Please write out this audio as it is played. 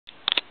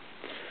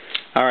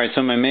Alright,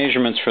 so my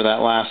measurements for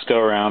that last go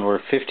around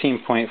were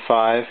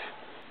 15.5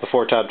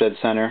 before top dead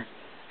center,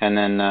 and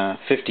then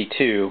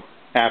 52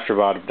 after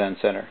bottom dead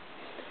center.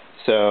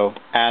 So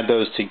add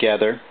those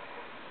together,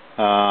 it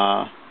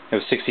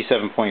was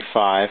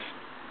 67.5,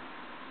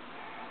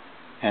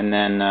 and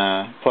then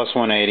plus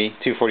 180,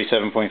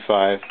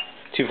 247.5.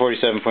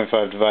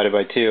 247.5 divided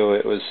by 2,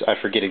 it was, I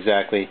forget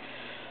exactly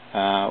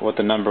what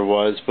the number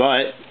was,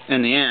 but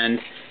in the end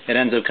it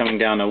ends up coming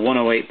down to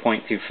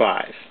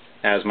 108.25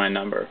 as my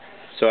number.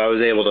 So I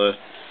was able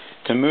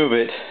to move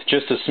it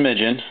just a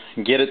smidgen,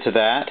 get it to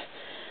that,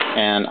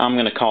 and I'm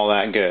going to call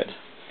that good,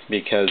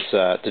 because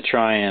to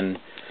try and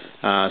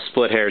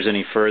split hairs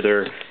any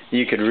further,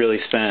 you could really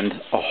spend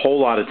a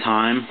whole lot of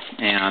time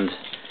and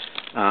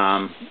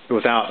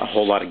without a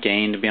whole lot of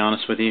gain, to be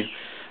honest with you.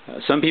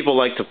 Some people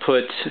like to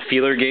put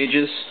feeler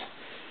gauges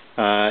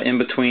in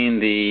between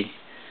the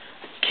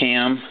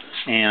cam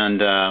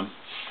and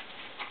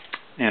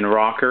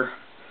rocker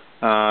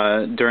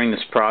during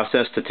this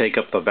process to take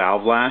up the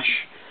valve lash.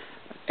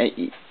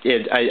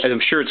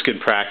 I'm sure it's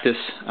good practice,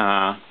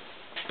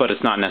 but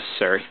it's not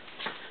necessary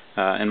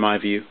in my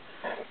view.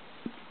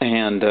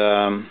 And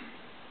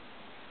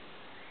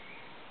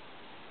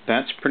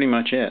that's pretty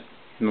much it.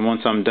 And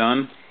once I'm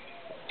done,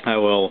 I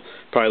will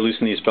probably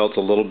loosen these belts a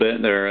little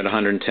bit. They're at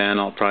 110.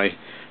 I'll probably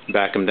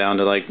back them down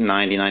to like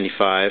 90,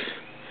 95,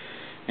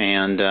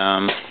 and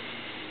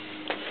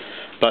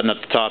button up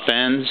the top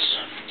ends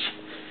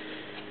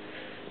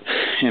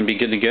and be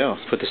good to go.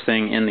 Put this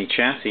thing in the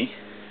chassis,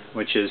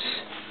 which is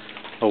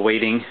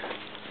awaiting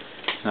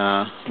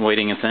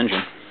its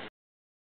engine.